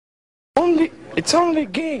It's only a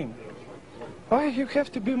game. Why you have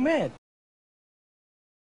to be mad?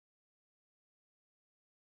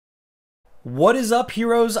 What is up,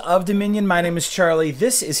 heroes of Dominion? My name is Charlie.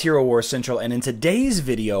 This is Hero Wars Central, and in today's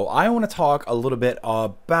video, I want to talk a little bit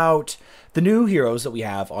about the new heroes that we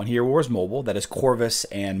have on Herowarsmobile, that is Corvus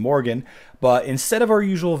and Morrigan. But instead of our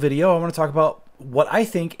usual video, I want to talk about what I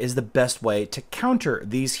think is the best way to counter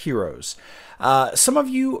these heroes. Some of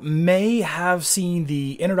you may have seen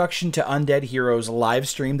the Introduction to Undead Heroes live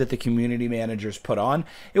stream that the community managers put on.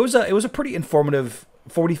 It was a pretty informative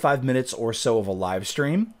 45 minutes or so of a live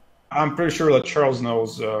stream. I'm pretty sure that Charles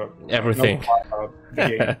knows everything. The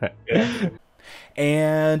game. Yeah.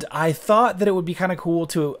 And I thought that it would be kind of cool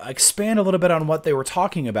to expand a little bit on what they were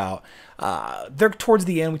talking about. There, towards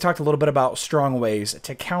the end, we talked a little bit about strong ways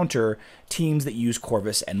to counter teams that use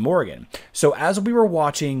Corvus and Morrigan. So as we were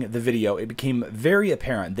watching the video, it became very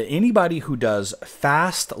apparent that anybody who does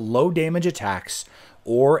fast, low damage attacks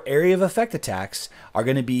or area of effect attacks are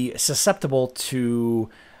going to be susceptible to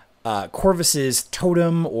Corvus's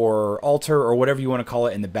totem or altar or whatever you want to call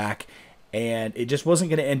it in the back, and it just wasn't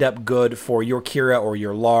going to end up good for your Kira or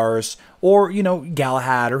your Lars or, you know,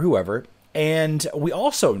 Galahad or whoever. And we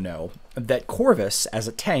also know that Corvus, as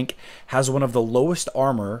a tank, has one of the lowest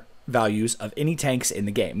armor values of any tanks in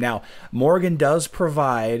the game. Now, Morrigan does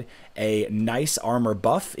provide a nice armor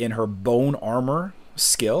buff in her bone armor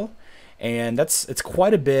skill, and it's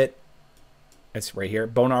quite a bit. It's right here,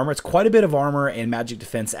 bone armor. It's quite a bit of armor and magic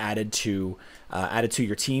defense added to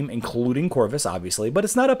your team, including Corvus, obviously, but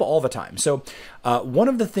it's not up all the time. So one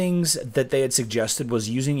of the things that they had suggested was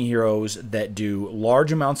using heroes that do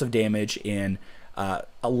large amounts of damage in a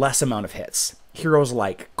less amount of hits. Heroes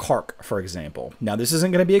like Kark, for example. Now, this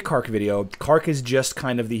isn't going to be a Kark video. Kark is just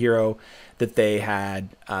kind of the hero that they had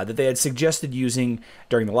suggested using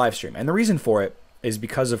during the live stream, and the reason for it is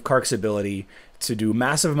because of Kark's ability to do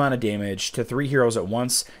massive amount of damage to 3 heroes at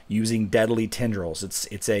once using deadly tendrils.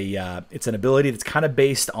 It's an ability that's kind of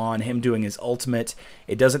based on him doing his ultimate.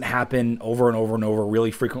 It doesn't happen over and over and over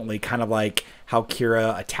really frequently, kind of like how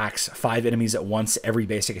Kira attacks 5 enemies at once every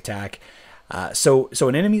basic attack. So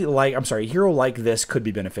an enemy like, I'm sorry, a hero like this could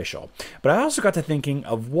be beneficial. But I also got to thinking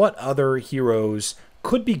of what other heroes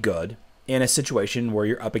could be good in a situation where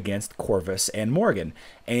you're up against Corvus and Morrigan.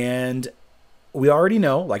 And we already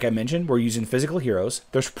know, like I mentioned, we're using physical heroes.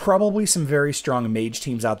 There's probably some very strong mage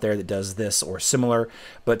teams out there that does this or similar,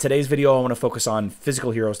 but today's video I want to focus on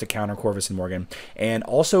physical heroes to counter Corvus and Morrigan. And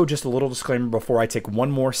also, just a little disclaimer before I take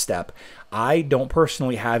one more step, I don't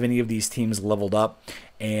personally have any of these teams leveled up,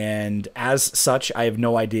 and as such, I have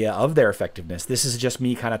no idea of their effectiveness. This is just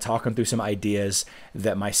me kind of talking through some ideas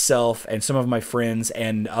that myself and some of my friends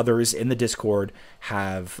and others in the Discord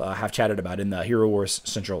have chatted about in the Hero Wars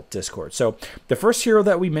Central Discord. So the first hero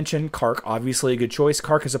that we mentioned, Kark, obviously a good choice.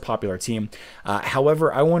 Kark is a popular team.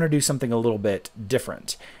 However, I want to do something a little bit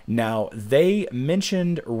different. Now, they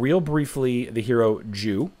mentioned real briefly the hero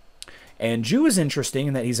Ju. And Ju is interesting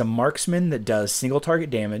in that he's a marksman that does single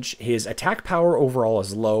target damage. His attack power overall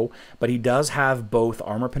is low, but he does have both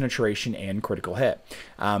armor penetration and critical hit.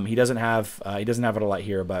 He doesn't have it a lot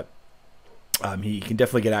here, but he can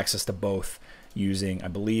definitely get access to both using, I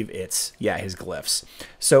believe it's, yeah, his glyphs.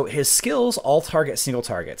 So his skills all target single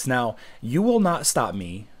targets. Now, You Will Not Stop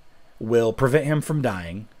Me will prevent him from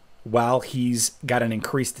dying while he's got an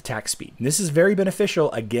increased attack speed. And this is very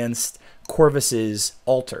beneficial against Corvus's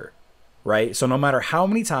altar. Right? So no matter how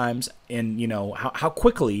many times and, you know, how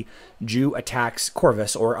quickly Ju attacks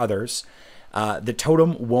Corvus or others, the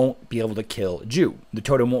totem won't be able to kill Ju. The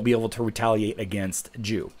totem won't be able to retaliate against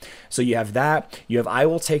Ju. So you have that. You have I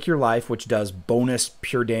Will Take Your Life, which does bonus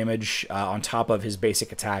pure damage on top of his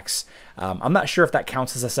basic attacks. I'm not sure if that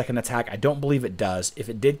counts as a second attack. I don't believe it does. If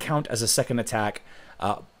it did count as a second attack,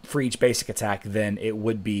 for each basic attack, then it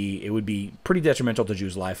would be pretty detrimental to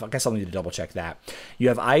Ju's life. I guess I'll need to double check that. You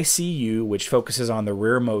have ICU, which focuses on the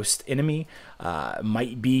rearmost enemy.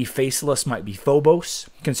 Might be Faceless, might be Phobos,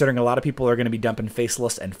 considering a lot of people are going to be dumping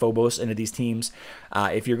Faceless and Phobos into these teams.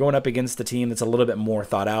 If you're going up against a team that's a little bit more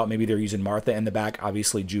thought out, maybe they're using Martha in the back,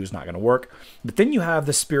 obviously Ju's not going to work. But then you have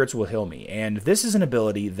the Spirits Will Heal Me, and this is an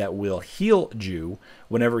ability that will heal Ju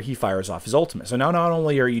whenever he fires off his ultimate. So now not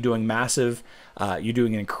only are you doing massive, you're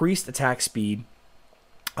doing an increased attack speed,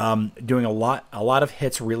 doing a lot of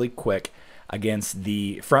hits really quick against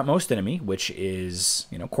the frontmost enemy, which is,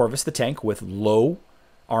 you know, Corvus the tank with low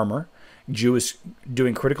armor. Ju is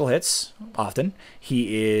doing critical hits often.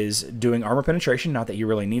 He is doing armor penetration, not that he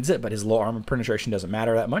really needs it, but his low armor penetration doesn't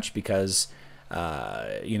matter that much because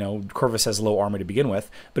You know, Corvus has low armor to begin with,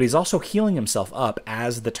 but he's also healing himself up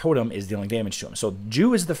as the totem is dealing damage to him. So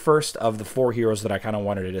Ju is the first of the 4 heroes that I kind of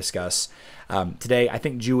wanted to discuss today. I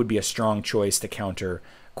think Ju would be a strong choice to counter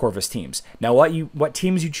Corvus teams. Now, what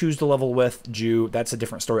teams you choose to level with Ju, that's a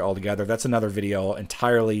different story altogether. That's another video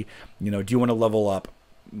entirely. You know, do you want to level up,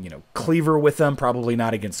 you know, Cleaver with them? Probably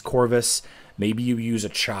not against Corvus. Maybe you use a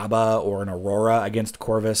Chaba or an Aurora against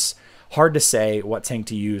Corvus. Hard to say what tank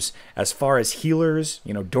to use. As far as healers,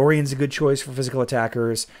 you know, Dorian's a good choice for physical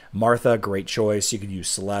attackers. Martha, great choice. You could use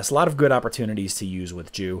Celeste. A lot of good opportunities to use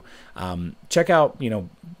with Ju. Check out, you know,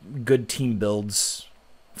 good team builds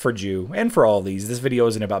for Ju and for all of these. This video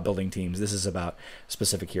isn't about building teams. This is about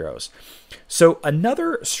specific heroes. So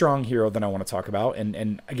another strong hero that I want to talk about,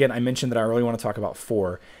 and again, I mentioned that I really want to talk about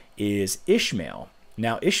 4, is Ishmael.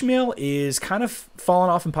 Now, Ishmael is kind of fallen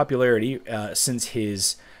off in popularity since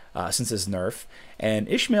his nerf, and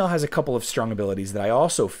Ishmael has a couple of strong abilities that I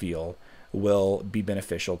also feel will be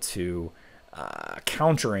beneficial to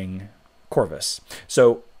countering Corvus.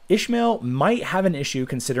 So Ishmael might have an issue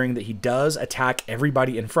considering that he does attack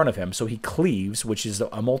everybody in front of him. So he cleaves, which is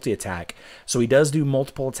a multi-attack. So he does do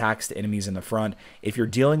multiple attacks to enemies in the front. If you're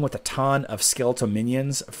dealing with a ton of skeletal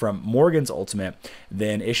minions from Morrigan's ultimate,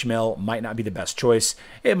 then Ishmael might not be the best choice.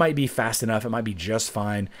 It might be fast enough. It might be just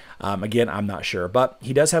fine. Again, I'm not sure. But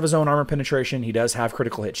he does have his own armor penetration. He does have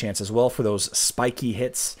critical hit chance as well for those spiky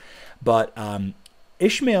hits. But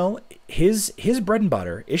Ishmael, his bread and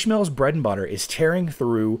butter, Ishmael's bread and butter is tearing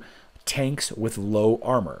through tanks with low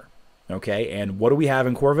armor. Okay, and what do we have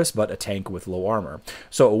in Corvus but a tank with low armor?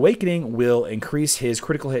 So Awakening will increase his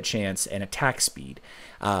critical hit chance and attack speed.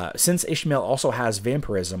 Since Ishmael also has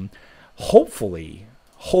Vampirism, hopefully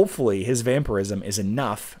his Vampirism is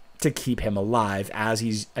enough to keep him alive as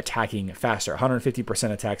he's attacking faster.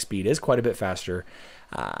 150% attack speed is quite a bit faster.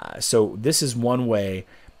 So this is one way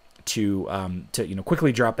to you know,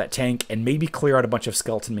 quickly drop that tank and maybe clear out a bunch of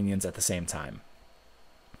skeleton minions at the same time.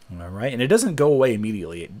 All right, and it doesn't go away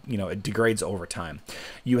immediately. It degrades over time.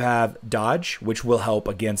 You have Dodge, which will help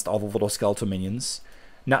against all the little skeletal minions.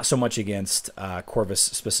 Not so much against Corvus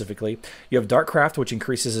specifically. You have Darkcraft, which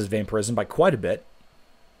increases his Vampirism by quite a bit,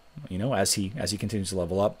 as he continues to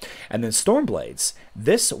level up. And then Stormblades.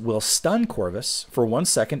 This will stun Corvus for 1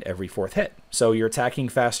 second every 4th hit. So you're attacking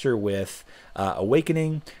faster with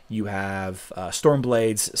Awakening. You have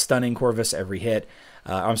Stormblades stunning Corvus every hit.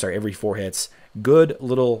 Every 4 hits. Good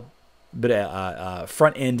little bit of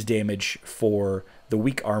front end damage for the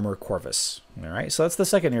weak armor Corvus. All right, so that's the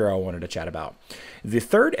second hero I wanted to chat about. The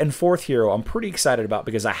third and fourth hero I'm pretty excited about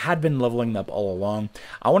because I had been leveling them up all along.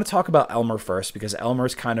 I want to talk about Elmer first because Elmer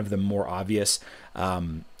is kind of the more obvious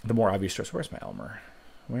choice. Where's my Elmer?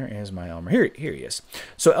 Where is my Elmer? Here he is.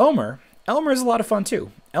 So Elmer is a lot of fun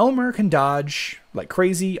too. Elmer can dodge like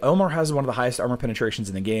crazy. Elmer has one of the highest armor penetrations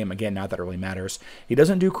in the game. Again, not that it really matters. He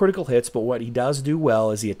doesn't do critical hits, but what he does do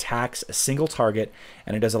well is he attacks a single target,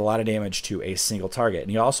 and he does a lot of damage to a single target.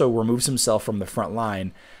 And he also removes himself from the front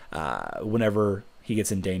line whenever he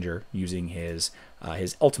gets in danger using his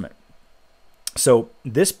ultimate. So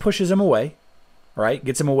this pushes him away, right?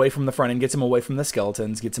 Gets him away from the front end, gets him away from the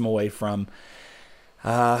skeletons, gets him away from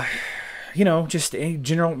just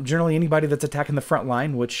generally anybody that's attacking the front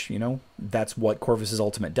line, which, that's what Corvus's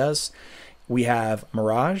ultimate does. We have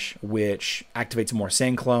Mirage, which activates more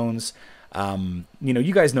Sand Clones.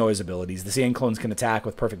 You guys know his abilities. The Sand Clones can attack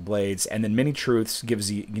with perfect blades, and then Many Truths gives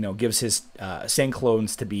his Sand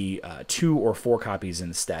Clones to be 2 or 4 copies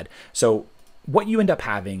instead. So what you end up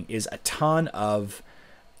having is a ton of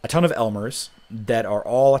Elmers that are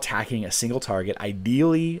all attacking a single target,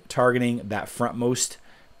 ideally targeting that frontmost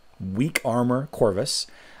weak armor Corvus.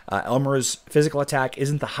 Elmer's physical attack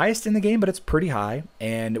isn't the highest in the game, but it's pretty high.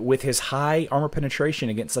 And with his high armor penetration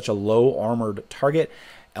against such a low armored target,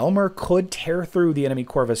 Elmer could tear through the enemy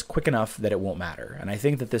Corvus quick enough that it won't matter. And I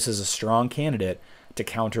think that this is a strong candidate to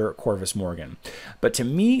counter Corvus Morrigan. But to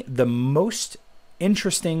me, the most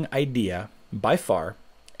interesting idea by far,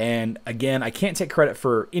 and again, I can't take credit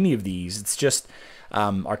for any of these. It's just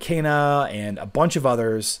Arcana and a bunch of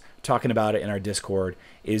others talking about it in our Discord,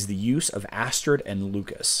 is the use of Astrid and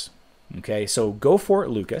Lucas. Okay, so go for it,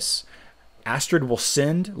 Lucas. Astrid will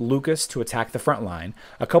send Lucas to attack the front line.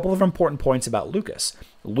 A couple of important points about Lucas.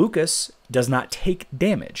 Lucas does not take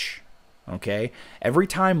damage. Okay, every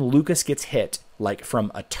time Lucas gets hit, like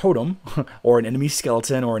from a totem or an enemy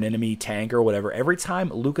skeleton or an enemy tank or whatever, every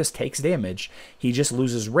time Lucas takes damage, he just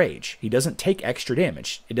loses rage. He doesn't take extra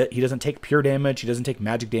damage. He doesn't take pure damage. He doesn't take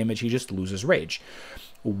magic damage. He just loses rage.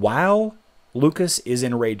 While Lucas is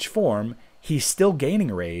in rage form, he's still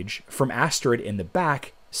gaining rage from Astrid in the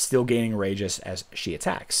back still gaining rage as she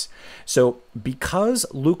attacks. So because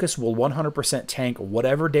Lucas will 100% tank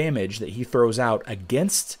whatever damage that he throws out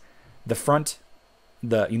against the front,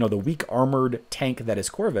 the weak armored tank that is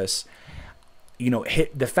Corvus,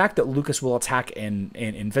 the fact that Lucas will attack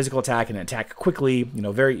in physical attack and attack quickly,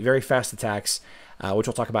 very, very fast attacks, which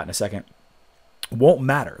we'll talk about in a second, won't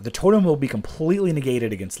matter. The totem will be completely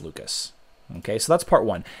negated against Lucas. Okay, so that's part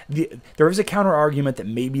one. There is a counter argument that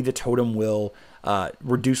maybe the totem will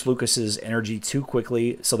reduce Lucas's energy too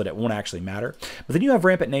quickly so that it won't actually matter. But then you have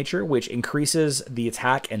Rampant Nature, which increases the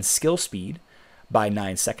attack and skill speed by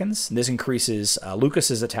 9 seconds. This increases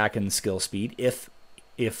Lucas's attack and skill speed if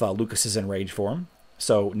Lucas is in rage form.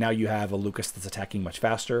 So now you have a Lucas that's attacking much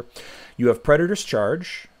faster. You have Predator's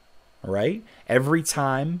Charge, all right? Every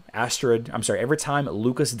time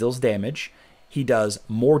Lucas deals damage, he does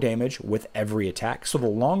more damage with every attack. So the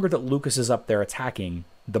longer that Lucas is up there attacking,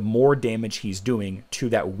 the more damage he's doing to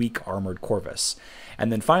that weak armored Corvus.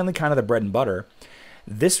 And then finally, kind of the bread and butter,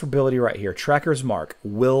 this ability right here, Tracker's Mark,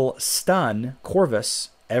 will stun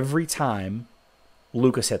Corvus every time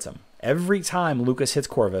Lucas hits him. Every time Lucas hits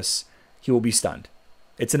Corvus, he will be stunned.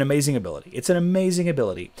 It's an amazing ability. It's an amazing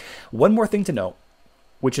ability. One more thing to note,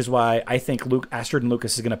 which is why I think Astrid and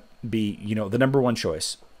Lucas is going to be, the #1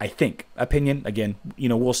 choice. I think. Opinion, again,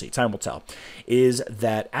 we'll see. Time will tell. Is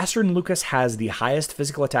that Astrid and Lucas has the highest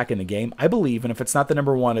physical attack in the game, I believe, and if it's not the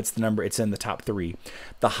 #1, it's in the top 3.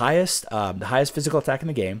 The highest physical attack in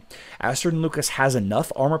the game. Astrid and Lucas has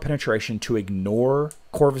enough armor penetration to ignore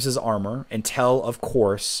Corvus's armor until, of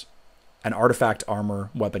course, an artifact armor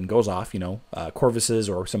weapon goes off, Corvus's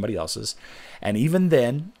or somebody else's. And even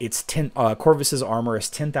then, Corvus's armor is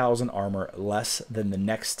 10,000 armor less than the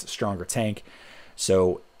next stronger tank.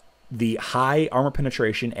 So the high armor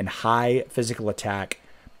penetration and high physical attack,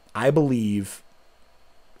 I believe,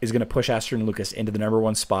 is going to push Astrid and Lucas into the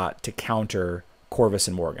 #1 spot to counter Corvus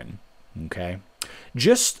and Morrigan. Okay?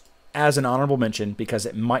 Just as an honorable mention, because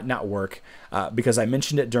it might not work, because I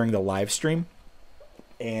mentioned it during the live stream,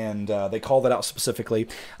 and they called it out specifically.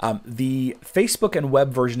 The Facebook and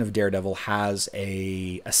web version of Daredevil has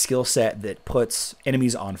a skill set that puts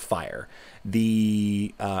enemies on fire.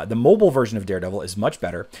 The mobile version of Daredevil is much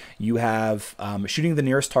better. You have shooting the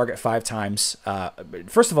nearest target 5 times.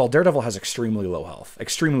 First of all, Daredevil has extremely low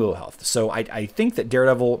health. So I think that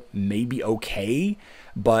Daredevil may be okay,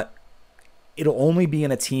 but it'll only be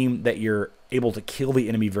in a team that you're able to kill the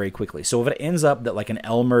enemy very quickly. So if it ends up that like an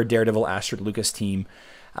Elmer, Daredevil, Astrid, Lucas team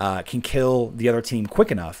can kill the other team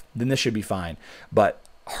quick enough, then this should be fine. But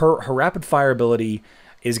her rapid fire ability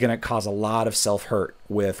is going to cause a lot of self-hurt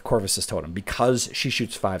with Corvus's totem because she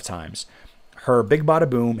shoots 5 times. Her Big Bada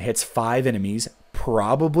Boom hits 5 enemies,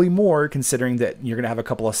 probably more considering that you're going to have a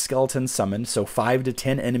couple of skeletons summoned. So 5 to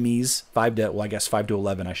 10 enemies, 5 to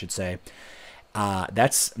 11, I should say.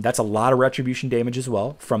 That's a lot of retribution damage as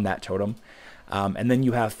well from that totem. And then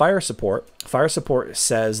you have Fire Support. Fire Support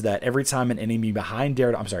says that every time an enemy behind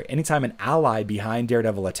anytime an ally behind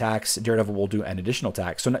Daredevil attacks, Daredevil will do an additional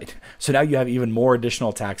attack. So now you have even more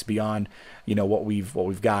additional attacks beyond, what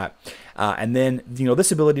we've got. And then,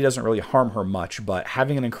 this ability doesn't really harm her much, but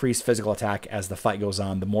having an increased physical attack as the fight goes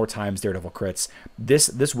on, the more times Daredevil crits,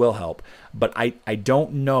 this will help. But I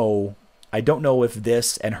don't know if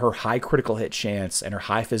this and her high critical hit chance and her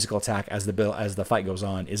high physical attack as the fight goes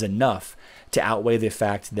on is enough to outweigh the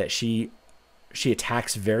fact that she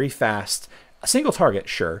attacks very fast. A single target,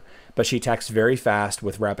 sure, but she attacks very fast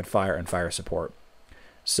with rapid fire and fire support.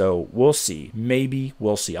 So we'll see. Maybe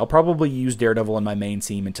we'll see. I'll probably use Daredevil in my main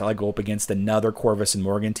team until I go up against another Corvus and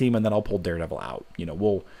Morrigan team, and then I'll pull Daredevil out.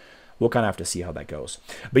 We'll kind of have to see how that goes.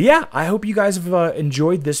 But yeah, I hope you guys have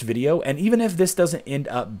enjoyed this video. And even if this doesn't end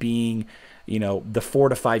up being, the 4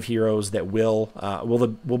 to 5 heroes that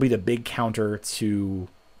will be the big counter to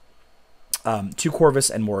Corvus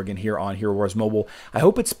and Morrigan here on Hero Wars Mobile, I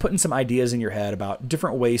hope it's putting some ideas in your head about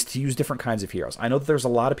different ways to use different kinds of heroes. I know that there's a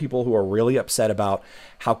lot of people who are really upset about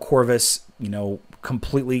how Corvus,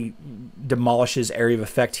 completely demolishes area of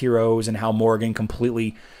effect heroes and how Morrigan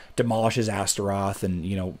completely demolishes Astaroth and,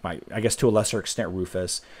 I guess to a lesser extent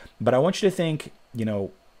Rufus. But I want you to think,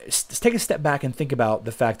 take a step back and think about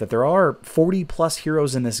the fact that there are 40 plus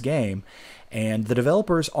heroes in this game, and the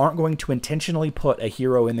developers aren't going to intentionally put a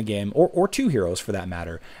hero in the game, or 2 heroes for that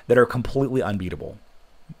matter, that are completely unbeatable.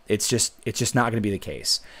 It's just not going to be the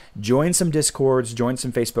case. Join some Discords, join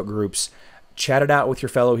some Facebook groups, chat it out with your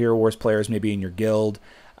fellow Hero Wars players, maybe in your guild.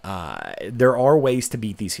 There are ways to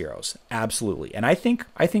beat these heroes, absolutely. And I think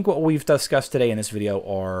what we've discussed today in this video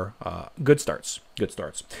are good starts. Good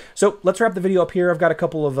starts. So let's wrap the video up here. I've got a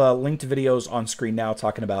couple of linked videos on screen now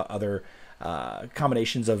talking about other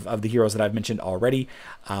combinations of the heroes that I've mentioned already.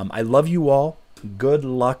 I love you all. Good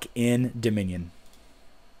luck in Dominion.